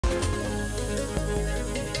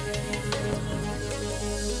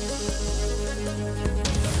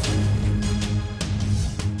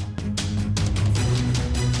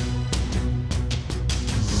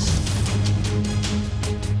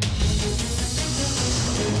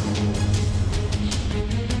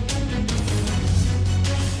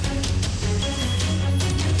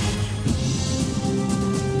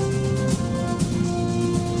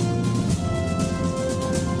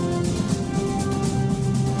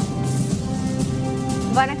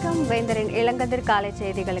வணக்கம். வேந்தரின் இளங்கதிர் காலை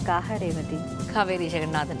செய்திகளுக்காக ரேவதி. காவேரி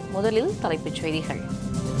ஜெகநாதன். முதலில் தலைப்புச் செய்திகள்.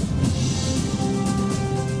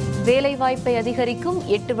 வேலைவாய்ப்பை அதிகரிக்கும்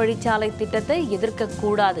 8 வழிச்சாலை திட்டத்தை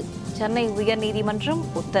எதிர்க்கக்கூடாது, சென்னை உயர்நீதிமன்றம்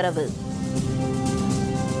உத்தரவு.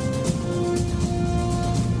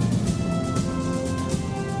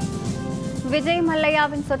 விஜய்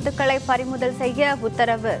மல்லையாவின் சொத்துக்களை பறிமுதல் செய்ய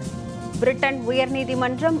உத்தரவு. பிரிட்டன்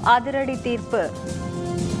உயர்நீதிமன்றம் அதிரடி தீர்ப்பு.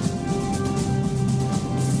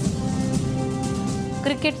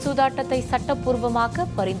 கிரிக்கெட் சூதாட்டத்தை சட்டப்பூர்வமாக்க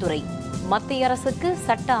பரிந்துரை, மத்திய அரசுக்கு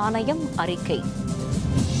சட்ட ஆணையம் அறிக்கை.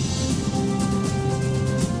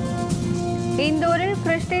 இந்தூரில்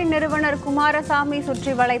கிறிஸ்டி நிறுவனர் குமாரசாமி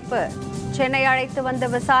சுற்றி வளைப்பு, சென்னை அழைத்து வந்த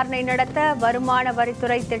விசாரணை நடத்த வருமான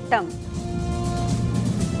வரித்துறை திட்டம்.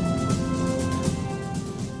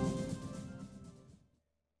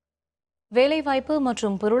 வேலைவாய்ப்பு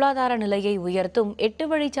மற்றும் பொருளாதார நிலையை உயர்த்தும் 8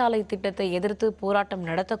 வழிச்சாலை திட்டத்தை எதிர்த்து போராட்டம்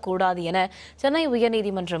நடத்தக்கூடாது என சென்னை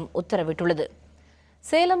உயர்நீதிமன்றம் உத்தரவிட்டுள்ளது.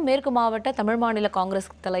 சேலம் மேற்கு மாவட்ட தமிழ் மாநில காங்கிரஸ்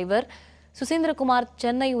தலைவர் சுசீந்திரகுமார்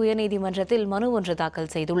சென்னை உயர்நீதிமன்றத்தில் மனு ஒன்று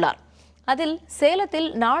தாக்கல் செய்துள்ளார். அதில் சேலத்தில்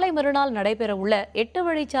நாளை மறுநாள் நடைபெறவுள்ள 8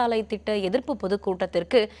 வழிச்சாலை திட்ட எதிர்ப்பு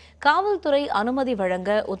பொதுக்கூட்டத்திற்கு காவல்துறை அனுமதி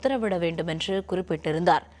வழங்க உத்தரவிட வேண்டும் என்று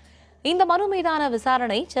குறிப்பிட்டிருந்தார். இந்த மனு மீதான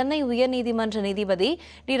விசாரணை சென்னை உயர்நீதிமன்ற நீதிபதி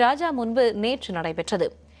டி ராஜா முன்பு நேற்று நடைபெற்றது.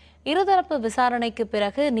 இருதரப்பு விசாரணைக்கு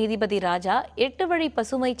பிறகு நீதிபதி ராஜா 8 வழி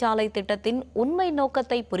பசுமை சாலை திட்டத்தின் உண்மை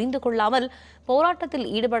நோக்கத்தை புரிந்து கொள்ளாமல் போராட்டத்தில்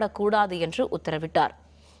ஈடுபடக்கூடாது என்று உத்தரவிட்டார்.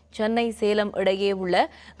 சென்னை சேலம் இடையே உள்ள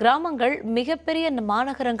கிராமங்கள் மிகப்பெரிய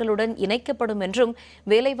மாநகரங்களுடன் இணைக்கப்படும் என்றும்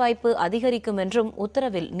வேலைவாய்ப்பு அதிகரிக்கும் என்றும்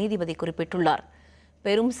உத்தரவில் நீதிபதி குறிப்பிட்டுள்ளார்.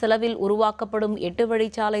 பெரும் செலவில் உருவாக்கப்படும் 8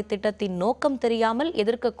 வழிச்சாலை திட்டத்தின் நோக்கம் தெரியாமல்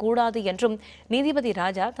எதிர்க்கக்கூடாது என்றும் நீதிபதி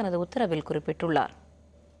ராஜா தனது உத்தரவில் குறிப்பிட்டுள்ளார்.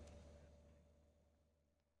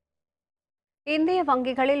 இந்திய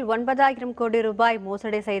வங்கிகளில் 9,000 கோடி ரூபாய்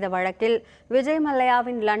மோசடி செய்த வழக்கில் விஜய்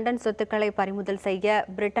மல்லையாவின் லண்டன் சொத்துக்களை பறிமுதல் செய்ய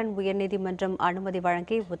பிரிட்டன் உயர்நீதிமன்றம் அனுமதி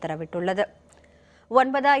வழங்கி உத்தரவிட்டுள்ளது.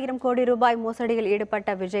 9,000 கோடி ரூபாய் மோசடியில்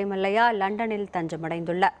ஈடுபட்ட விஜய் மல்லையா லண்டனில்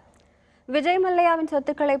தஞ்சமடைந்துள்ளார். விஜய் மல்லையாவின்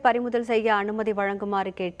சொத்துக்களை பறிமுதல் செய்ய அனுமதி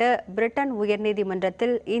வழங்குமாறு கேட்டு பிரிட்டன்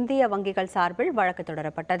உயர்நீதிமன்றத்தில் இந்திய வங்கிகள் சார்பில் வழக்கு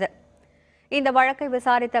தொடரப்பட்டது. இந்த வழக்கை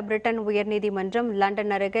விசாரித்த பிரிட்டன் உயர்நீதிமன்றம்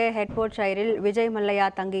லண்டன் அருகே ஹெட்ஃபோர்ட்ஷைரில் விஜய் மல்லையா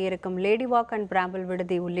தங்கியிருக்கும் லேடி வாக் அண்ட் பிராம்பிள்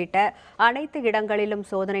விடுதி உள்ளிட்ட அனைத்து இடங்களிலும்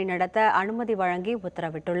சோதனை நடத்த அனுமதி வழங்கி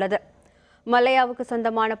உத்தரவிட்டுள்ளது. மல்லையாவுக்கு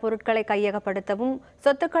சொந்தமான பொருட்களை கையகப்படுத்தவும்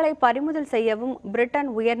சொத்துக்களை பறிமுதல் செய்யவும்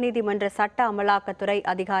பிரிட்டன் உயர்நீதிமன்ற சட்ட அமலாக்கத்துறை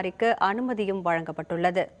அதிகாரிக்கு அனுமதியும்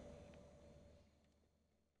வழங்கப்பட்டுள்ளது.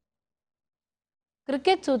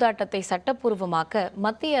 கிரிக்கெட் சூதாட்டத்தை சட்டப்பூர்வமாக்க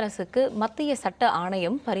மத்திய அரசுக்கு மத்திய சட்ட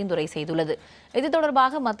ஆணையம் பரிந்துரை செய்துள்ளது. இது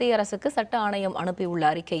தொடர்பாக மத்திய அரசுக்கு சட்ட ஆணையம் அனுப்பியுள்ள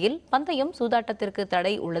அறிக்கையில் பந்தயம் சூதாட்டத்திற்கு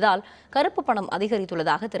தடை உள்ளதால் கருப்பு பணம்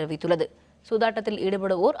அதிகரித்துள்ளதாக தெரிவித்துள்ளது. சூதாட்டத்தில்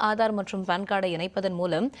ஈடுபடுவோர் ஆதார் மற்றும் பான் கார்டை இணைப்பதன்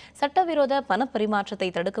மூலம் சட்டவிரோத பண பரிமாற்றத்தை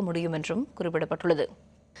தடுக்க முடியும் என்றும் குறிப்பிடப்பட்டுள்ளது.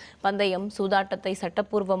 பந்தயம் சூதாட்டத்தை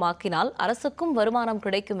சட்டப்பூர்வமாக்கினால் அரசுக்கும் வருமானம்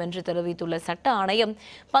கிடைக்கும் என்று தெரிவித்துள்ள சட்ட ஆணையம்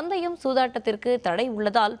பந்தயம் சூதாட்டத்திற்கு தடை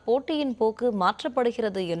உள்ளதால் போட்டியின் போக்கு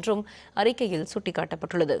மாற்றப்படுகிறது என்றும் அறிக்கையில்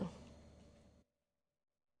சுட்டிக்காட்டப்பட்டுள்ளது.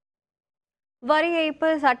 வரி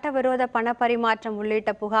ஏய்ப்பு, சட்டவிரோத பண பரிமாற்றம்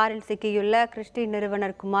உள்ளிட்ட புகாரில் சிக்கியுள்ள கிறிஸ்டி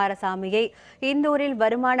நிறுவனர் குமாரசாமியை இந்தூரில்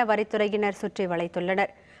வருமான வரித்துறையினர் சுற்றி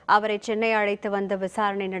வளைத்துள்ளனர். அவரை சென்னை அழைத்து வந்து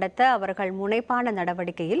விசாரணை நடத்த அவர்கள் முனைப்பான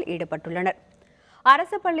நடவடிக்கையில் ஈடுபட்டுள்ளனர்.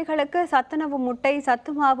 அரசு பள்ளிகளுக்கு சத்துணவு முட்டை,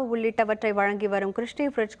 சத்துமாவு உள்ளிட்டவற்றை வழங்கி வரும் கிறிஸ்டி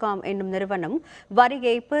பிரிட்ஜ்காம் என்னும் நிறுவனம் வரி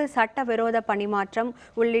ஏய்ப்பு, சட்டவிரோத பணிமாற்றம்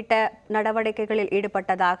உள்ளிட்ட நடவடிக்கைகளில்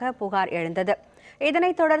ஈடுபட்டதாக புகார் எழுந்தது.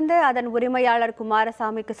 இதனைத் தொடர்ந்து அதன் உரிமையாளர்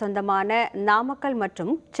குமாரசாமிக்கு சொந்தமான நாமக்கல்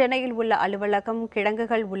மற்றும் சென்னையில் உள்ள அலுவலகம்,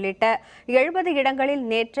 கிடங்குகள் உள்ளிட்ட 70 இடங்களில்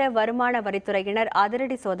நேற்று வருமான வரித்துறையினர்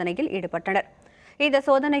அதிரடி சோதனையில் ஈடுபட்டனர். இந்த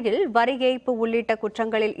சோதனையில் வரி ஏய்ப்பு உள்ளிட்ட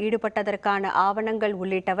குற்றங்களில் ஈடுபட்டதற்கான ஆவணங்கள்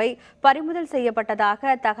உள்ளிட்டவை பறிமுதல்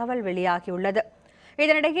செய்யப்பட்டதாக தகவல் வெளியாகியுள்ளது.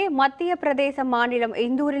 இதனிடையே மத்திய பிரதேச மாநிலம்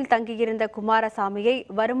இந்தூரில் தங்கியிருந்த குமாரசாமியை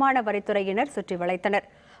வருமான வரித்துறையினர் சுற்றி வளைத்தனர்.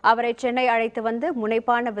 அவரை சென்னை அழைத்து வந்து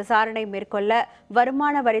முனைப்பான விசாரணை மேற்கொள்ள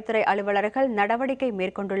வருமான வரித்துறை அலுவலர்கள் நடவடிக்கை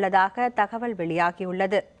மேற்கொண்டுள்ளதாக தகவல்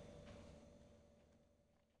வெளியாகியுள்ளது.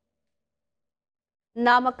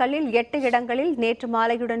 நாமக்கல்லில் 8 இடங்களில் நேற்று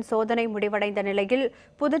மாலையுடன் சோதனை முடிவடைந்த நிலையில்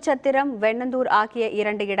புதுச்சத்திரம், வெண்ணந்தூர் ஆகிய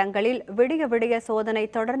 2 இடங்களில் விடிய விடிய சோதனை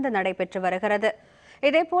தொடர்ந்து நடைபெற்று வருகிறது.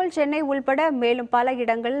 இதேபோல் சென்னை உள்பட மேலும் பல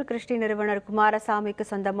இடங்களில் கிறிஸ்டி நிறுவனர் குமாரசாமிக்கு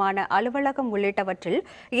சொந்தமான அலுவலகம் உள்ளிட்டவற்றில்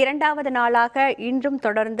 2வது நாளாக இன்றும்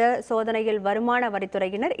தொடர்ந்து சோதனையில் வருமான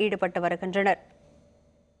வரித்துறையினர் ஈடுபட்டு வருகின்றனர்.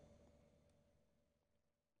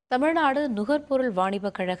 தமிழ்நாடு நுகர்பொருள்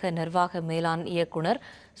வாணிபக் கழக நிர்வாக மேலாண் இயக்குநர்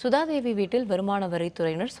சுதாதேவி வீட்டில் வருமான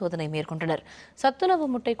வரித்துறையினர் சோதனை மேற்கொண்டனர். சத்துணவு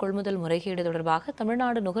முட்டை கொள்முதல் முறைகேடு தொடர்பாக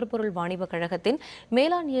தமிழ்நாடு நுகர்பொருள் வாணிபக் கழகத்தின்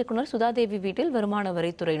மேலாண் இயக்குநர் சுதாதேவி வீட்டில் வருமான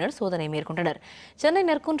வரித்துறையினர் சோதனை மேற்கொண்டனர். சென்னை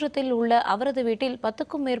நெற்குன்றத்தில் உள்ள அவரது வீட்டில்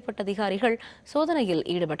 10க்கும் மேற்பட்ட அதிகாரிகள் சோதனையில்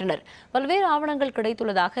ஈடுபட்டனர். பல்வேறு ஆவணங்கள்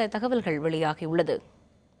கிடைத்துள்ளதாக தகவல்கள் வெளியாகியுள்ளது.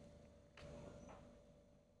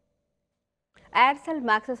 ஏர்செல்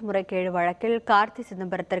மேக்சிஸ் முறைகேடு வழக்கில் கார்த்தி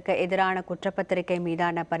சிதம்பரத்திற்கு எதிரான குற்றப்பத்திரிகை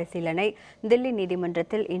மீதான பரிசீலனை தில்லி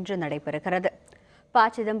நீதிமன்றத்தில் இன்று நடைபெறுகிறது. ப.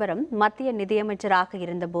 சிதம்பரம் மத்திய நிதியமைச்சராக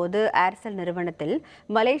இருந்தபோது ஏர்செல் நிறுவனத்தில்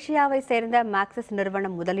மலேசியாவை சேர்ந்த மேக்சிஸ்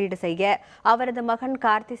நிறுவனம் முதலீடு செய்ய அவரது மகன்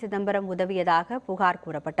கார்த்தி சிதம்பரம் உதவியதாக புகார்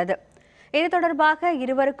கூறப்பட்டது. இது தொடர்பாக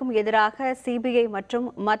இருவருக்கும் எதிராக சிபிஐ மற்றும்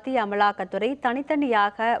மத்திய அமலாக்கத்துறை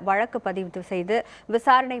தனித்தனியாக வழக்கு பதிவு செய்து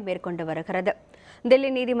விசாரணை மேற்கொண்டு வருகிறது. தில்லி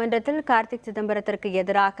நீதிமன்றத்தில் கார்த்திக் சிதம்பரத்திற்கு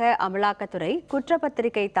எதிராக அமலாக்கத்துறை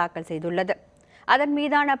குற்றப்பத்திரிகை தாக்கல் செய்துள்ளது. அதன்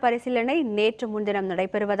மீதான பரிசீலனை நேற்று முன்தினம்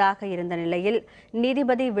நடைபெறுவதாக இருந்த நிலையில்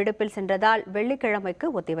நீதிபதி விடுப்பில் சென்றதால் வெள்ளிக்கிழமைக்கு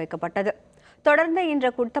ஒத்திவைக்கப்பட்டது. தொடர்ந்து இந்த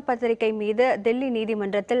குற்றப்பத்திரிகை மீது தில்லி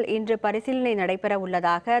நீதிமன்றத்தில் இன்று பரிசீலனை நடைபெற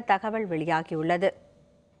உள்ளதாக தகவல் வெளியாகியுள்ளது.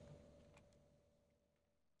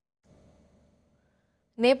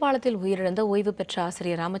 நேபாளத்தில் உயிரிழந்த ஓய்வு பெற்ற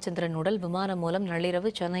ஆசிரியர் ராமச்சந்திரன் உடல் விமானம் மூலம்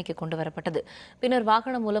நள்ளிரவு சென்னைக்கு கொண்டு வரப்பட்டது. பின்னர்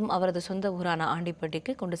வாகனம் மூலம் அவரது சொந்த ஊரான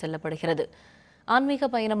ஆண்டிப்பட்டிக்கு கொண்டு செல்லப்படுகிறது. ஆன்மீக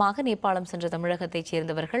பயணமாக நேபாளம் சென்ற தமிழகத்தைச்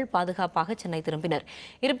சேர்ந்தவர்கள் பாதுகாப்பாக சென்னை திரும்பினர்.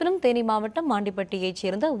 இருப்பினும் தேனி மாவட்டம் ஆண்டிப்பட்டியைச்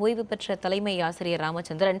சேர்ந்த ஓய்வு பெற்ற தலைமை ஆசிரியர்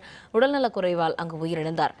ராமச்சந்திரன் உடல்நலக்குறைவால் அங்கு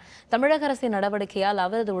உயிரிழந்தார். தமிழக அரசின் நடவடிக்கையால்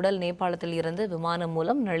அவரது உடல் நேபாளத்தில் இருந்து விமானம்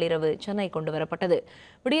மூலம் நள்ளிரவு சென்னை கொண்டு வரப்பட்டது.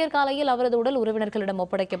 விடியற்காலையில் அவரது உடல் உறவினர்களிடம்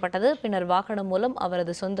ஒப்படைக்கப்பட்டது. பின்னர் வாகனம் மூலம்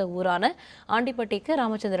அவரது சொந்த ஊரான ஆண்டிப்பட்டிக்கு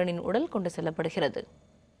ராமச்சந்திரனின் உடல் கொண்டு செல்லப்படுகிறது.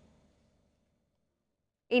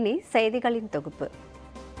 இனி செய்திகளின் தொகுப்பு.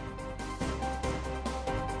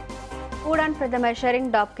 பூடான் பிரதமர் ஷெரிங்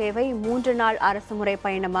டாப்கேவை 3 நாள் அரசுமுறை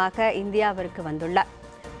பயணமாக இந்தியாவிற்கு வந்துள்ளார்.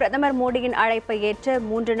 பிரதமர் மோடியின் அழைப்பை ஏற்று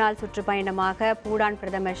 3 நாள் சுற்றுப்பயணமாக பூடான்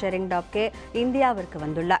பிரதமர் ஷெரிங் டாப்கே இந்தியாவிற்கு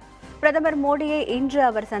வந்துள்ளார். பிரதமர் மோடியை இன்று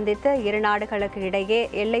அவர் சந்தித்து இரு நாடுகளுக்கு இடையே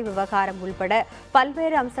எல்லை விவகாரம் உள்பட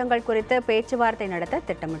பல்வேறு அம்சங்கள் குறித்து பேச்சுவார்த்தை நடத்த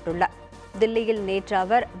திட்டமிட்டுள்ளார். தில்லியில் நேற்று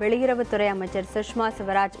அவர் வெளியுறவுத்துறை அமைச்சர் சுஷ்மா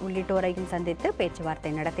ஸ்வராஜ் உள்ளிட்டோரையும் சந்தித்து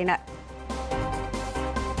பேச்சுவார்த்தை நடத்தினார்.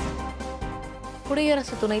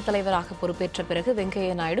 குடியரசு துணைத் தலைவராக பொறுப்பேற்ற பிறகு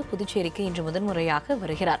வெங்கையா நாயுடு புதுச்சேரிக்கு இன்று முதன்முறையாக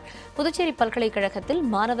வருகிறார். புதுச்சேரி பல்கலைக்கழகத்தில்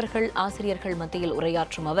மாணவர்கள் ஆசிரியர்கள் மத்தியில்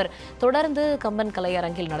உரையாற்றும் அவர் தொடர்ந்து கம்பன்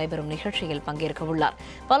கலையரங்கில் நடைபெறும் நிகழ்ச்சியில் பங்கேற்க உள்ளார்.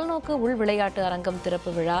 பல்நோக்கு உள் விளையாட்டு அரங்கம்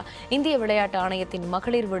திறப்பு விழா, இந்திய விளையாட்டு ஆணையத்தின்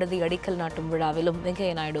மகளிர் விடுதி அடிக்கல் நாட்டும் விழாவிலும்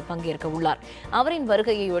வெங்கையா நாயுடு பங்கேற்க உள்ளார். அவரின்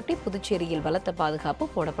வருகையொட்டி புதுச்சேரியில் பலத்த பாதுகாப்பு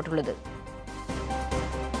போடப்பட்டுள்ளது.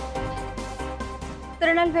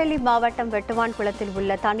 திருநெல்வேலி மாவட்டம் வெட்டுவான் குளத்தில்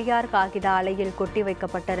உள்ள தனியார் காகித ஆலையில் கொட்டி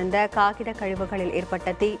வைக்கப்பட்டிருந்த காகித கழிவுகளில்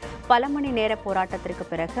ஏற்பட்ட தீ பல மணி நேர போராட்டத்திற்கு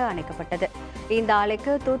பிறகு அணைக்கப்பட்டது. இந்த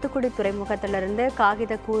ஆலைக்கு தூத்துக்குடி துறைமுகத்திலிருந்து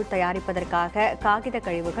காகித கூழ் தயாரிப்பதற்காக காகித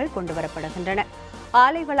கழிவுகள் கொண்டுவரப்படுகின்றன.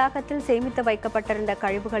 ஆலை வளாகத்தில் சேமித்து வைக்கப்பட்டிருந்த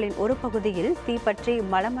கழிவுகளின் ஒரு பகுதியில் தீப்பற்றி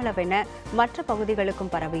மளமளவென மற்ற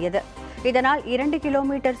பகுதிகளுக்கும் பரவியது. இதனால் 2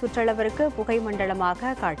 கிலோமீட்டர் சுற்றளவிற்கு புகை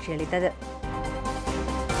மண்டலமாக காட்சியளித்தது.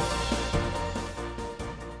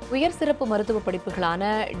 உயர் சிறப்பு மருத்துவ படிப்புகளான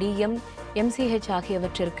டிஎம், MCH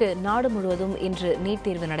ஆகியவற்றிற்கு நாடு முழுவதும் இன்று நீட்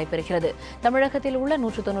தேர்வு நடைபெறுகிறது. தமிழகத்தில் உள்ள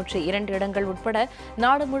 192 இடங்கள் உட்பட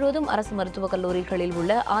நாடு முழுவதும் அரசு மருத்துவக் கல்லூரிகளில்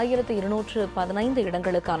உள்ள 1215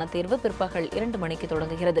 இடங்களுக்கான தேர்வு பிற்பகல் 2 மணிக்கு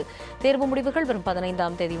தொடங்குகிறது. தேர்வு முடிவுகள் வரும்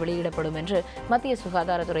 15ஆம் தேதி வெளியிடப்படும் என்று மத்திய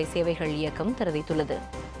சுகாதாரத்துறை சேவைகள் இயக்கம் தெரிவித்துள்ளது.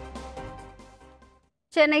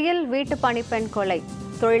 சென்னையில் வீட்டு பணிப்பெண் கொலை,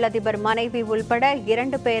 தொழிலதிபர் மனைவி உள்பட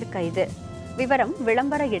 2 பேர் கைது. விவரம்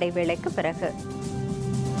விளம்பர இடைவேளைக்கு பிறகு.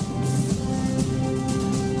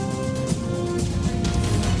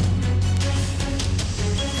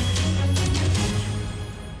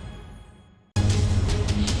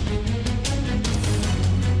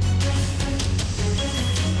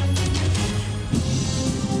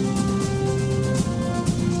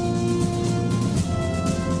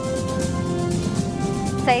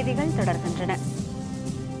 செய்திகள் தொடர்கின்றன.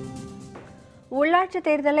 உள்ளாட்சி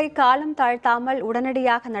தேர்தலை காலம் தாழ்த்தாமல்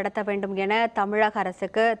உடனடியாக நடத்த வேண்டும் என தமிழக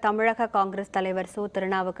அரசுக்கு தமிழக காங்கிரஸ் தலைவர் சு.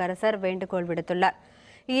 திருநாவுக்கரசர் வேண்டுகோள் விடுத்துள்ளார்.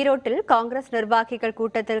 ஈரோட்டில் காங்கிரஸ் நிர்வாகிகள்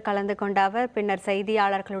கூட்டத்தில் கலந்து கொண்ட அவர் பின்னர்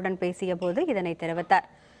செய்தியாளர்களுடன் பேசியபோது இதனை தெரிவித்தார்.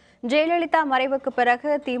 ஜெயலலிதா மறைவுக்கு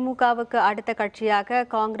பிறகு திமுகவுக்கு அடுத்த கட்சியாக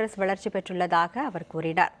காங்கிரஸ் வளர்ச்சி பெற்றுள்ளதாக அவர்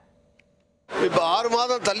கூறினார். இப்போ 6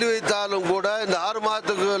 மாதம் தள்ளி வைத்தாலும் கூட இந்த 6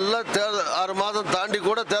 மாதத்துக்கு எல்லாம் 6 மாதம் தாண்டி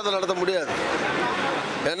கூட தேர்தல் நடத்த முடியாது.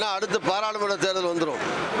 ஏன்னா அடுத்து பாராளுமன்ற தேர்தல் வந்துடும்.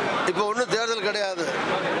 இப்போ ஒன்றும் தேர்தல் கிடையாது.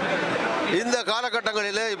 இந்த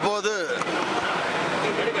காலகட்டங்களிலே இப்போது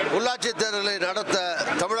உள்ளாட்சி தேர்தலை நடத்த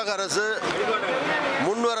தமிழக அரசு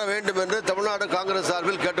முன்வர வேண்டும் என்று தமிழ்நாடு காங்கிரஸ்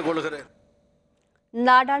சார்பில் கேட்டுக்கொள்கிறேன்.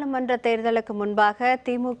 நாடாளுமன்ற தேர்தலுக்கு முன்பாக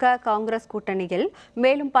திமுக காங்கிரஸ் கூட்டணியில்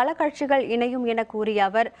மேலும் பல கட்சிகள் இணையும் என கூறிய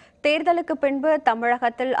அவர், தேர்தலுக்கு பின்பு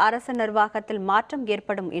தமிழகத்தில் அரசு நிர்வாகத்தில் மாற்றம்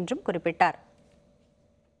ஏற்படும் என்றும் குறிப்பிட்டார்.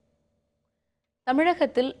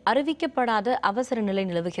 தமிழகத்தில் அறிவிக்கப்படாத அவசர நிலை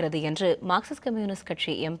நிலவுகிறது என்று மார்க்சிஸ்ட் கம்யூனிஸ்ட்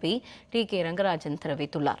கட்சி எம்பி டி.கே. ரங்கராஜன்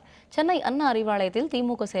தெரிவித்துள்ளார். சென்னை அண்ணா அறிவாலயத்தில்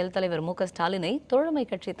திமுக செயல் தலைவர் மு.க. ஸ்டாலினை தோழமை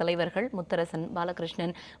கட்சி தலைவர்கள் Mutharasan,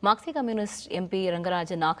 Balakrishnan, Marxist communist MP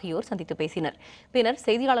Rangarajan ஆகியோர் சந்தித்து பேசினர். பின்னர்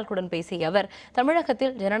செய்தியாளர்களுடன் பேசிய அவர்,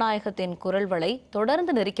 தமிழகத்தில் ஜனநாயகத்தின் குரல் வளை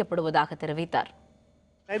தொடர்ந்து நெரிக்கப்படுவதாக தெரிவித்தார்.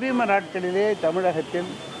 சமீப நாட்களிலே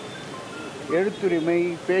தமிழகத்தில் எழுத்துரிமை,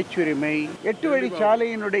 பேச்சுரிமை, 8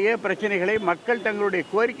 வழிச்சாலையினுடைய பிரச்சனைகளை மக்கள் தங்களுடைய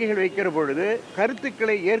கோரிக்கைகள் வைக்கிற பொழுது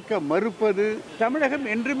கருத்துக்களை ஏற்க மறுப்பது, தமிழகம்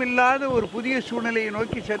என்றுமில்லாத ஒரு புதிய சூழ்நிலையை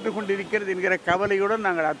நோக்கி சென்று கொண்டிருக்கிறது என்கிற கவலையுடன்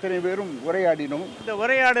நாங்கள் அத்தனை பேரும் உரையாடினோம். இந்த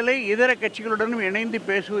உரையாடலை இதர கட்சிகளுடனும் இணைந்து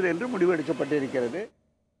பேசுவது என்று முடிவெடுக்கப்பட்டிருக்கிறது.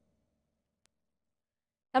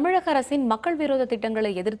 தமிழக அரசின் மக்கள் விரோத திட்டங்களை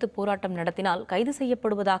எதிர்த்து போராட்டம் நடத்தினால் கைது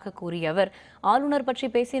செய்யப்படுவதாக கூறிய அவர், ஆளுநர் பற்றி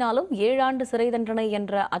பேசினாலும் 7 ஆண்டு சிறை தண்டனை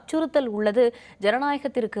என்ற அச்சுறுத்தல் உள்ளது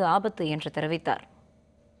ஜனநாயகத்திற்கு ஆபத்து என்று தெரிவித்தார்.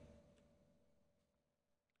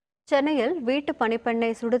 சென்னையில் வீட்டு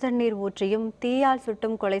பணிப்பெண்ணை சுடுதண்ணீர் ஊற்றியும் தீயால்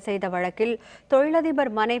சுட்டும் கொலை செய்த வழக்கில்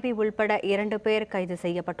தொழிலதிபர் மனைவி உள்பட 2 பேர் கைது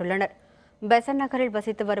செய்யப்பட்டுள்ளனர். பெசன் நகரில்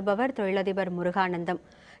வசித்து வருபவர் தொழிலதிபர் முருகானந்தம்.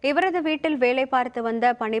 இவரது வீட்டில் வேலை பார்த்து வந்த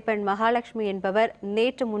பணிப்பெண் மகாலட்சுமி என்பவர்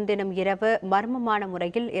நேற்று முன்தினம் இரவு மர்மமான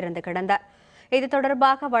முறையில் இறந்து கிடந்தார். இது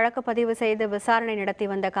தொடர்பாக வழக்கு பதிவு செய்து விசாரணை நடத்தி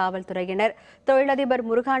வந்த காவல்துறையினர் தொழிலதிபர்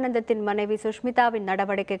முருகானந்தத்தின் மனைவி சுஷ்மிதாவின்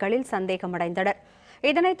நடவடிக்கைகளில் சந்தேகமடைந்தனர்.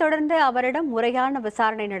 இதனைத் தொடர்ந்து அவரிடம் முறையான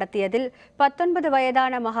விசாரணை நடத்தியதில் 19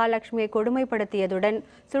 வயதான மகாலட்சுமியை கொடுமைப்படுத்தியதுடன்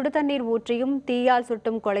சுடுதண்ணீர் ஊற்றியும் தீயால்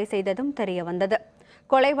சுட்டும் கொலை செய்ததும் தெரியவந்தது.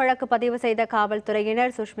 கொலை வழக்கு பதிவு செய்த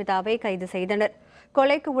காவல்துறையினர் சுஷ்மிதாவை கைது செய்தனர்.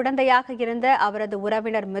 கொலைக்கு உடந்தையாக இருந்த அவரது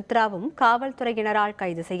உறவினர் மித்ராவும் காவல்துறையினரால்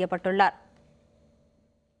கைது செய்யப்பட்டுள்ளார்.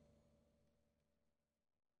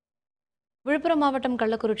 விழுப்புரம் மாவட்டம்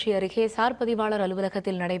கள்ளக்குறிச்சி அருகே சார் பதிவாளர்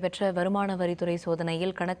அலுவலகத்தில் நடைபெற்ற வருமான வரித்துறை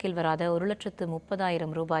சோதனையில் கணக்கில் வராத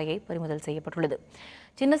 1,30,000 ரூபாயை பறிமுதல் செய்யப்பட்டுள்ளது.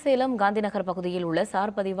 சின்னசேலம் காந்திநகர் பகுதியில் உள்ள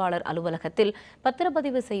சார் பதிவாளர் அலுவலகத்தில்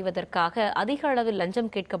பத்திரப்பதிவு செய்வதற்காக அதிக அளவில்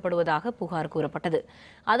லஞ்சம் கேட்கப்படுவதாக புகார் கூறப்பட்டது.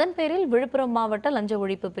 அதன் பேரில் விழுப்புரம் மாவட்ட லஞ்ச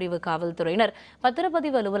ஒழிப்பு பிரிவு காவல்துறையினர்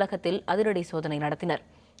பத்திரப்பதிவு அலுவலகத்தில் அதிரடி சோதனை நடத்தினர்.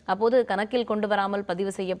 அப்போது கணக்கில் கொண்டு வராமல்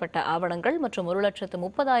பதிவு செய்யப்பட்ட ஆவணங்கள் மற்றும்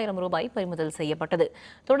 1,30,000 ரூபாய் பறிமுதல் செய்யப்பட்டது.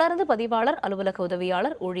 தொடர்ந்து பதிவாளர், அலுவலக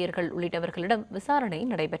உதவியாளர், ஊழியர்கள் உள்ளிட்டவர்களிடம் விசாரணை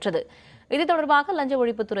நடைபெற்றது. இது தொடர்பாக லஞ்ச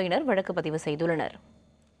ஒழிப்புத்துறையினர் வழக்கு பதிவு செய்துள்ளனர்.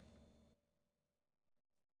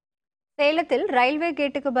 சேலத்தில் ரயில்வே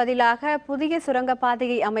கேட்டுக்கு பதிலாக புதிய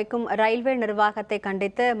சுரங்கப்பாதையை அமைக்கும் ரயில்வே நிர்வாகத்தை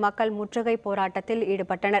கண்டித்து மக்கள் முற்றுகை போராட்டத்தில்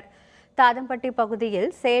ஈடுபட்டனர். தாதம்பட்டி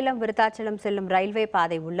பகுதியில் சேலம் விருத்தாச்சலம் செல்லும் ரயில்வே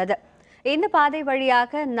பாதை உள்ளது. இந்த பாதை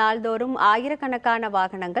வழியாக நாள்தோறும் ஆயிரக்கணக்கான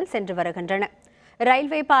வாகனங்கள் சென்று வருகின்றன.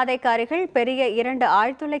 ரயில்வே பாதைக்கு அருகில் பெரிய 2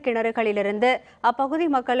 ஆழ்துளை கிணறுகளிலிருந்து அப்பகுதி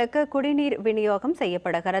மக்களுக்கு குடிநீர் விநியோகம்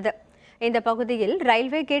செய்யப்படுகிறது. இந்த பகுதியில்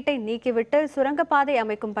ரயில்வே கேட்டை நீக்கிவிட்டு சுரங்கப்பாதை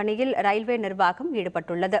அமைக்கும் பணியில் ரயில்வே நிர்வாகம்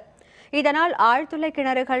ஈடுபட்டுள்ளது. இதனால் ஆழ்துளை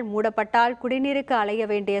கிணறுகள் மூடப்பட்டால் குடிநீருக்கு அலைய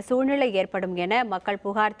வேண்டிய சூழ்நிலை ஏற்படும் என மக்கள்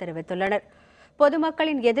புகார் தெரிவித்துள்ளனர்.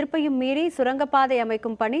 பொதுமக்களின் எதிர்ப்பையும் மீறி சுரங்கப்பாதை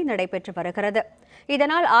அமைக்கும் பணி நடைபெற்று வருகிறது.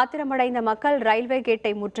 இதனால் ஆத்திரமடைந்த மக்கள் ரயில்வே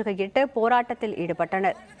கேட்டை முற்றுகையிட்டு போராட்டத்தில்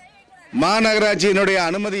ஈடுபட்டனர். மாநகராட்சியினுடைய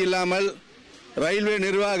அனுமதி இல்லாமல் ரயில்வே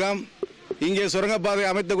நிர்வாகம் இங்கே சுரங்கப்பாதை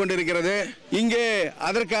அமைத்துக் கொண்டிருக்கிறது. இங்கே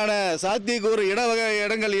அதற்கான சாத்தியக்கூறு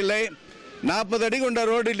இடங்கள் இல்லை. 40 அடி கொண்ட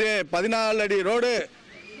ரோடிலே 14 அடி ரோடு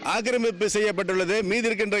ஆக்கிரமிப்பு செய்யப்பட்டுள்ளது. மீதி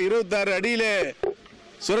இருக்கின்ற 26 அடியிலே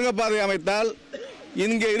சுரங்கப்பாதை அமைத்தால்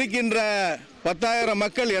இங்கே இருக்கின்ற 10,000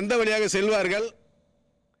 மக்கள் எந்த வழியாக செல்வார்கள்?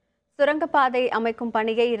 சுரங்கப்பாதை அமைக்கும்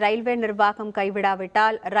பணியை ரயில்வே நிர்வாகம்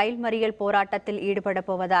கைவிடாவிட்டால் ரயில் மறியல் போராட்டத்தில் ஈடுபட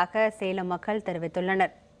போவதாக சேலம் மக்கள்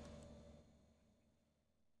தெரிவித்துள்ளனர்.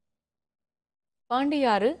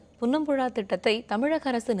 பாண்டியாறு புன்னம்புழா திட்டத்தை தமிழக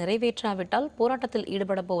அரசு நிறைவேற்றாவிட்டால் போராட்டத்தில்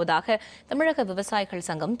ஈடுபட போவதாக தமிழக விவசாயிகள்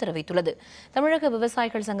சங்கம் தெரிவித்துள்ளது. தமிழக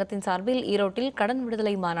விவசாயிகள் சங்கத்தின் சார்பில் ஈரோட்டில் கடன்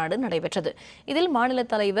விடுதலை மாநாடு நடைபெற்றது. இதில் மாநில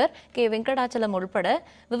தலைவர் கே. வெங்கடாச்சலம் உள்பட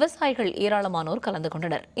விவசாயிகள் ஏராளமானோர் கலந்து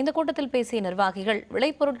கொண்டனர். இந்த கூட்டத்தில் பேசிய நிர்வாகிகள்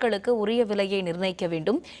விளைபொருட்களுக்கு உரிய விலையை நிர்ணயிக்க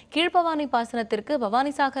வேண்டும், கீழ்பவானி பாசனத்திற்கு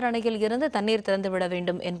பவானிசாகர் அணையில் இருந்து தண்ணீர் திறந்துவிட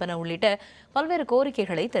வேண்டும் என்பன உள்ளிட்ட பல்வேறு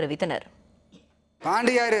கோரிக்கைகளை தெரிவித்தனர்.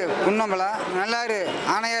 பாண்டியாறு புன்னம்பலா நல்லாறு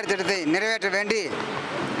ஆணையார் திட்டத்தை நிறைவேற்ற வேண்டி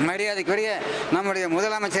மரியாதைக்குரிய நம்முடைய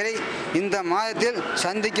முதலமைச்சரை இந்த மாதத்தில்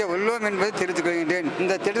சந்திக்க உள்ளோம் என்பதை தெரிவித்துக் கொள்கின்றேன்.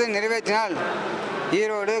 இந்த திட்டத்தை நிறைவேற்றினால்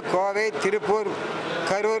ஈரோடு, கோவை, திருப்பூர்,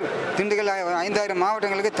 கரூர், திண்டுக்கல் 5-6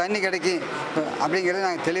 மாவட்டங்களுக்கு தண்ணி கிடைக்கும் அப்படிங்கிறத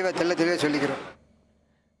நாங்கள் தெளிவாக சொல்லிக்கிறோம்.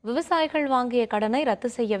 விவசாயிகள் வாங்கிய கடனை ரத்து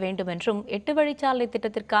செய்ய வேண்டும் என்றும் 8 வழிச்சாலை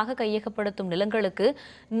திட்டத்திற்காக கையகப்படுத்தும் நிலங்களுக்கு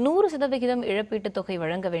 100% இழப்பீட்டுத் தொகை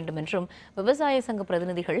வழங்க வேண்டும் என்றும் விவசாய சங்க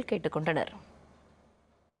பிரதிநிதிகள் கேட்டுக்கொண்டனர்.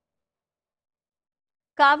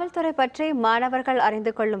 காவல்துறை பற்றி மாணவர்கள்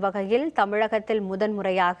அறிந்து கொள்ளும் வகையில் தமிழகத்தில்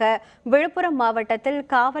முதன்முறையாக விழுப்புரம் மாவட்டத்தில்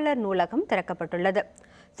காவலர் நூலகம் திறக்கப்பட்டுள்ளது.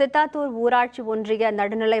 சித்தாத்தூர் ஊராட்சி ஒன்றிய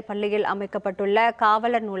நடுநிலைப் பள்ளியில் அமைக்கப்பட்டுள்ள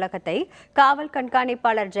காவலர் நூலகத்தை காவல்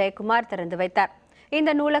கண்காணிப்பாளர் ஜெயக்குமார் திறந்து வைத்தார்.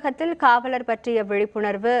 இந்த நூலகத்தில் காவலர் பற்றிய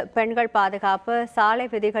விழிப்புணர்வு, பெண்கள் பாதுகாப்பு, சாலை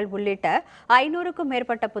விதிகள் உள்ளிட்ட 500க்கும்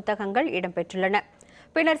மேற்பட்ட புத்தகங்கள் இடம்பெற்றுள்ளன.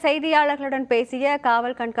 பின்னர் செய்தியாளர்களுடன் பேசிய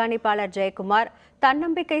காவல் கண்காணிப்பாளர் ஜெயக்குமார்,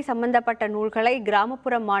 தன்னம்பிக்கை சம்பந்தப்பட்ட நூல்களை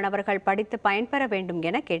கிராமப்புற மாணவர்கள் படித்து பயன்பெற வேண்டும்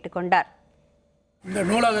என கேட்டுக்கொண்டார். இந்த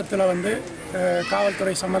நூலகத்தில்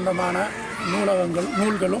காவல்துறை சம்பந்தமான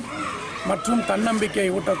நூல்களும் மற்றும் தன்னம்பிக்கை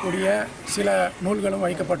ஊட்டக்கூடிய சில நூல்களும்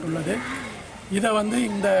வைக்கப்பட்டுள்ளது. இதை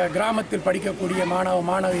இந்த கிராமத்தில் படிக்கக்கூடிய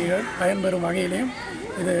மாணவிகள் பயன்பெறும் வகையிலையும்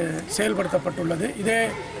இது செயல்படுத்தப்பட்டுள்ளது. இதே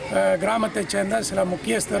கிராமத்தைச் சேர்ந்த சில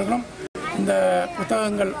முக்கியஸ்தர்களும் இந்த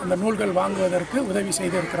புத்தகங்கள், இந்த நூல்கள் வாங்குவதற்கு உதவி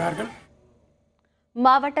செய்திருக்கிறார்கள்.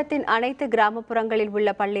 மாவட்டத்தின் அனைத்து கிராமப்புறங்களில் உள்ள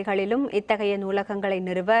பள்ளிகளிலும் இத்தகைய நூலகங்களை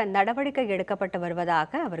நிறுவ நடவடிக்கை எடுக்கப்பட்டு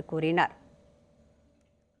வருவதாக அவர் கூறினார்.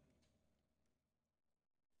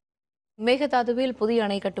 மேகதாதுவில் புதிய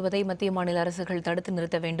அணை கட்டுவதை மத்திய மாநில அரசுகள் தடுத்து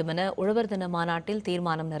நிறுத்த வேண்டும் என உழவர் தின மாநாட்டில்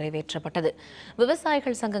தீர்மானம் நிறைவேற்றப்பட்டது.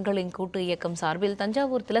 விவசாயிகள் சங்கங்களின் கூட்டு இயக்கம் சார்பில்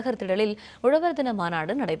தஞ்சாவூர் திலகர் திடலில் உழவர் தின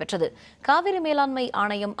மாநாடு நடைபெற்றது. காவிரி மேலாண்மை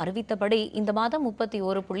ஆணையம் அறிவித்தபடி இந்த மாதம்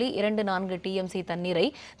 31.24 TMC தண்ணீரை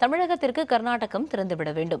தமிழகத்திற்கு கர்நாடகம்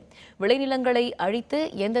திறந்துவிட வேண்டும். விளைநிலங்களை அழித்து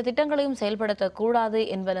எந்த திட்டங்களையும் செயல்படுத்தக்கூடாது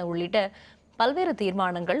என்பன உள்ளிட்ட பல்வேறு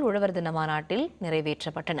தீர்மானங்கள் உழவர் தின மாநாட்டில்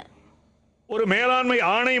நிறைவேற்றப்பட்டன. ஒரு மேலாண்மை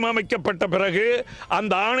ஆணையம் அமைக்கப்பட்ட பிறகு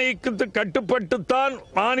அந்த ஆணையத்துக்கு கட்டுப்பட்டுத்தான்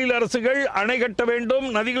மாநில அரசுகள் அணை கட்ட வேண்டும்,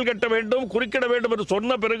 நதிகள் கட்ட வேண்டும், குறுக்கிட வேண்டும் என்று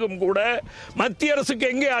சொன்ன பிறகும் கூட மத்திய அரசுக்கு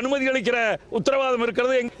எங்கே அனுமதி அளிக்கிற உத்தரவாதம்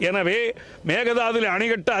இருக்கிறது? எனவே மேகதாதுவில் அணை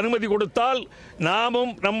கட்ட அனுமதி கொடுத்தால்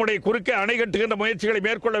நாமும் நம்முடைய குறுக்கே அணை கட்டுகின்ற முயற்சிகளை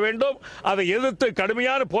மேற்கொள்ள வேண்டும். அதை எதிர்த்து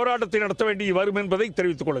கடுமையான போராட்டத்தை நடத்த வேண்டி வரும் என்பதை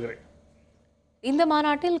தெரிவித்துக் கொள்கிறேன். இந்த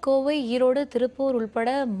மாநாட்டில் கோவை, ஈரோடு, திருப்பூர் உள்பட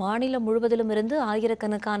மாநிலம் முழுவதிலும் இருந்து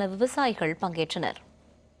ஆயிரக்கணக்கான விவசாயிகள் பங்கேற்றனர்.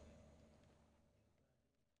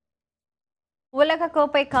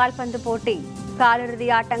 உலகக்கோப்பை கால்பந்து போட்டி காலிறுதி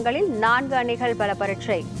ஆட்டங்களில் 4 அணிகள் பல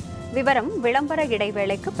பரீட்சை. விவரம் விளம்பர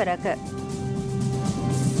இடைவேளைக்கு பிறகு.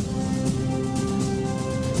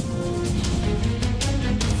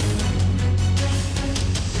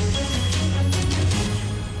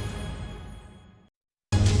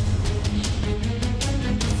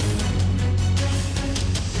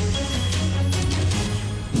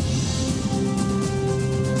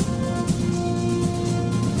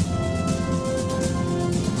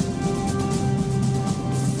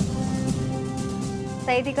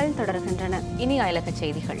 செய்திகள் தொடர்கின்றன. இனி அயலக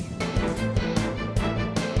செய்திகள்.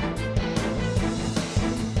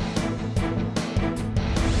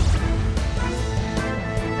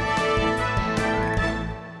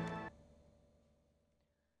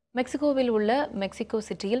 மெக்சிகோவில் உள்ள மெக்சிகோ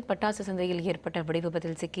சிட்டியில் பட்டாசு சந்தையில் ஏற்பட்ட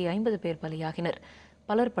வெடிவிபத்தில் சிக்கி 50 பேர் பலியாகினர்.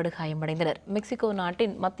 பலர் படுகாயமடைந்தனர். மெக்சிகோ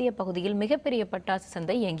நாட்டின் மத்திய பகுதியில் மிகப்பெரிய பட்டாசு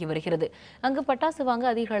சந்தை இயங்கி வருகிறது. அங்கு பட்டாசு வாங்க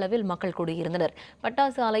அதிக அளவில் மக்கள் கூடியிருந்தனர்.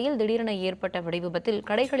 பட்டாசு ஆலையில் திடீரென ஏற்பட்ட வெடிவிபத்தில்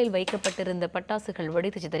கடைகளில் வைக்கப்பட்டிருந்த பட்டாசுகள்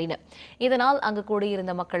வெடித்து சிதறின. இதனால் அங்கு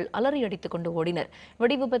கூடியிருந்த மக்கள் அலறி அடித்துக் கொண்டு ஓடினர்.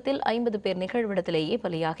 வெடிவிபத்தில் 50 பேர் நிகழ்விடத்திலேயே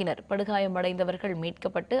பலியாகினர். படுகாயமடைந்தவர்கள்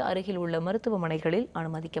மீட்கப்பட்டு அருகில் உள்ள மருத்துவமனைகளில்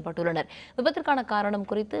அனுமதிக்கப்பட்டுள்ளனர். விபத்திற்கான காரணம்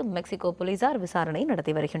குறித்து மெக்சிகோ போலீசார் விசாரணை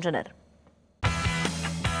நடத்தி வருகின்றனர்.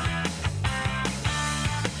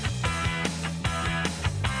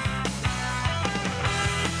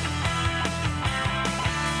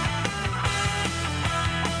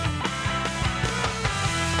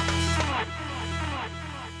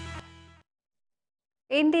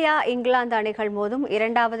 இந்தியா, இங்கிலாந்து அணிகள் மோதும்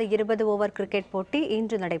 2வது 20 ஓவர் கிரிக்கெட் போட்டி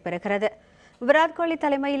இன்று நடைபெறுகிறது. விராட் கோலி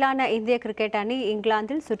தலைமையிலான இந்திய கிரிக்கெட் அணி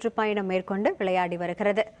இங்கிலாந்தில் சுற்றுப்பயணம் மேற்கொண்டு விளையாடி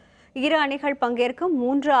வருகிறது. இரு அணிகள் பங்கேற்கும்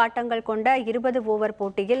 3 ஆட்டங்கள் கொண்ட 20 ஓவர்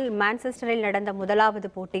போட்டியில் மான்செஸ்டரில் நடந்த முதலாவது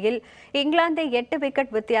போட்டியில் இங்கிலாந்தை 8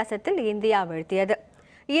 விக்கெட் வித்தியாசத்தில் இந்தியா வீழ்த்தியது.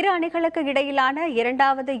 இரு அணிகளுக்கு இடையிலான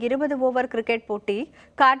 2வது 20 ஓவர் கிரிக்கெட் போட்டி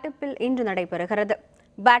கார்டிஃபில் இன்று நடைபெறுகிறது.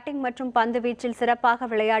 பேட்டிங் மற்றும் பந்து வீச்சில் சிறப்பாக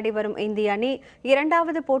விளையாடி வரும் இந்திய அணி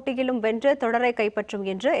 2வது போட்டியிலும் வென்று தொடரை கைப்பற்றும்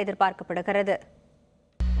என்று எதிர்பார்க்கப்படுகிறது.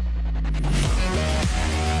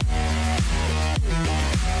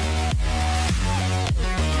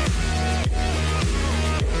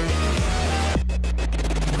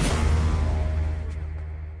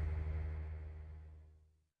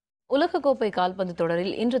 உலகக்கோப்பை கால்பந்து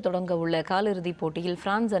தொடரில் இன்று தொடங்க உள்ள காலிறுதிப் போட்டியில்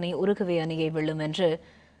பிரான்ஸ் அணி உருகுவே அணியை வெல்லும் என்று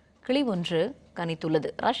கிளி ஒன்று கணித்துள்ளது.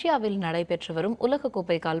 ரஷ்யாவில் நடைபெற்று வரும்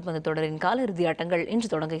உலகக்கோப்பை கால்பந்து தொடரின் காலிறுதி ஆட்டங்கள் இன்று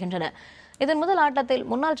தொடங்குகின்றன. இதன் முதல் ஆட்டத்தில்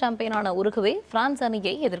முன்னாள் சாம்பியனான உருகுவே பிரான்ஸ்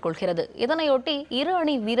அணியை எதிர்கொள்கிறது. இதனையொட்டி இரு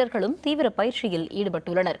அணி வீரர்களும் தீவிர பயிற்சியில்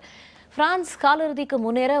ஈடுபட்டுள்ளனர். பிரான்ஸ் காலிறுதிக்கு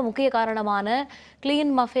முன்னேற முக்கிய காரணமான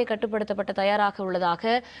கிளியன் மஃபே கட்டுப்படுத்தப்பட்டு தயாராக உள்ளதாக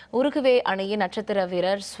உருகுவே அணியின் நட்சத்திர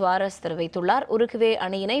வீரர் சுவாரஸ் தெரிவித்துள்ளார். உருகுவே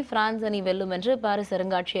அணியினை பிரான்ஸ் அணி வெல்லும் என்று பாரிஸ்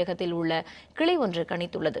அருங்காட்சியகத்தில் உள்ள கிளி ஒன்று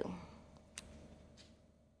கணித்துள்ளது.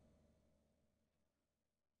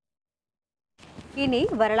 இனி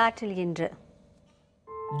வரலாற்றில் இன்று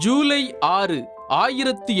ஜூலை 6,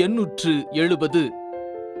 1870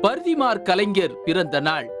 பரிதிமார் கலைஞர் பிறந்த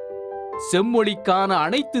நாள். செம்மொழிக்கான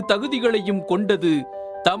அனைத்து தகுதிகளையும் கொண்டது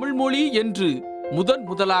தமிழ்மொழி என்று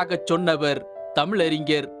முதலாகச் சொன்னவர்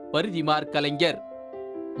தமிழறிஞர் பரிதிமார் கலைஞர்.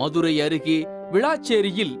 மதுரை அருகே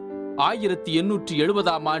விளாச்சேரியில்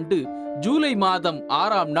 1870ஆம் ஆண்டு ஜூலை மாதம்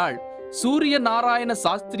 6ஆம் நாள் சூரிய நாராயண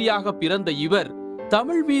சாஸ்திரியாக பிறந்த இவர்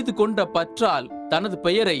தமிழ் மீது கொண்ட பற்றால் தனது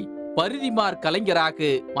பெயரை பரிதிமார் கலைஞராக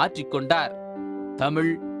மாற்றிக்கொண்டார்.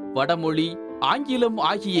 தமிழ், வடமொழி, ஆங்கிலம்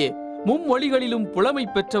ஆகிய மும்மொழிகளிலும் புலமை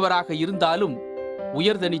பெற்றவராக இருந்தாலும்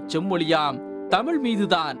உயர்தனி செம்மொழியாம் தமிழ்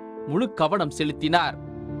மீதுதான் முழு கவனம் செலுத்தினார்.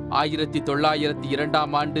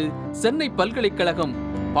 1902ஆம் ஆண்டு சென்னை பல்கலைக்கழகம்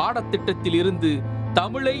பாடத்திட்டத்தில் இருந்து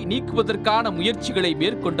தமிழை நீக்குவதற்கான முயற்சிகளை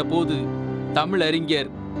மேற்கொண்ட போது தமிழறிஞர்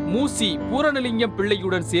மூசி பூரணலிங்கம்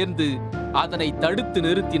பிள்ளையுடன் சேர்ந்து அதனை தடுத்து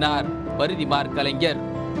நிறுத்தினார் பரிதிமார் கலைஞர்.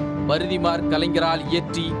 பரிதிமார் கலைஞரால்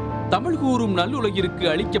இயற்றி தமிழ் கூறும் நல்லுலகிற்கு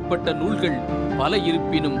அளிக்கப்பட்ட நூல்கள் பல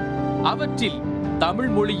இருப்பினும் அவற்றில்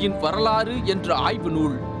தமிழ் மொழியின் வரலாறு என்ற ஆய்வு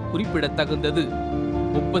நூல் குறிப்பிடத்தகுந்தது.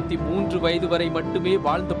 33 வயது வரை மட்டுமே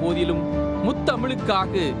வாழ்ந்த போதிலும்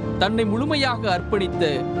முத்தமிழுக்காக தன்னை முழுமையாக அர்ப்பணித்த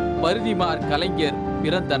பரிதிமார் கலைஞர்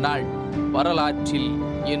பிறந்த நாள் வரலாற்றில்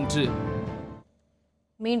இன்று.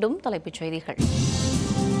 மீண்டும் தலைப்புச் செய்திகள்.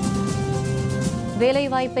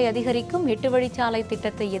 வேலைவாய்ப்பை அதிகரிக்கும் 8 வழிச்சாலை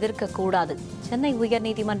திட்டத்தை எதிர்க்கக்கூடாது, சென்னை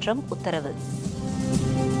உயர்நீதிமன்றம் உத்தரவு.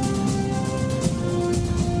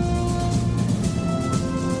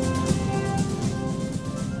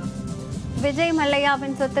 விஜய்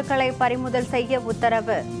மல்லையாவின் சொத்துக்களை பறிமுதல் செய்ய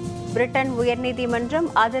உத்தரவு, பிரிட்டன் உயர்நீதிமன்றம்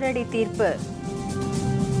அதிரடி தீர்ப்பு.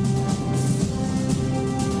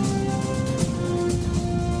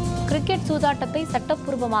 கிரிக்கெட் சூதாட்டத்தை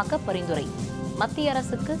சட்டப்பூர்வமாக்க பரிந்துரை, மத்திய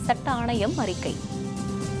அரசுக்கு சட்ட ஆணையம் அறிக்கை.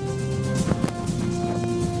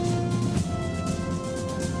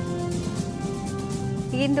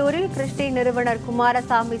 இந்தூரில் கிறிஸ்டி நிறுவனர்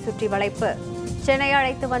குமாரசாமி சுற்றி வளைப்பு, சென்னை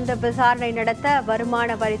அழைத்து வந்து விசாரணை நடத்த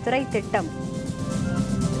வருமான வரித்துறை திட்டம்.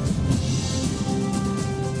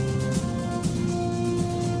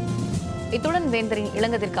 இத்துடன் வேந்தரின்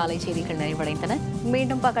இளங்கதிர் காலை செய்திகள் நிறைவடைந்தன.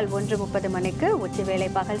 மீண்டும் பகல் 1:30 மணிக்கு உச்சிவேளை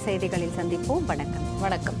பகல் செய்திகளில் சந்திப்போம்.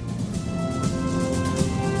 வணக்கம்.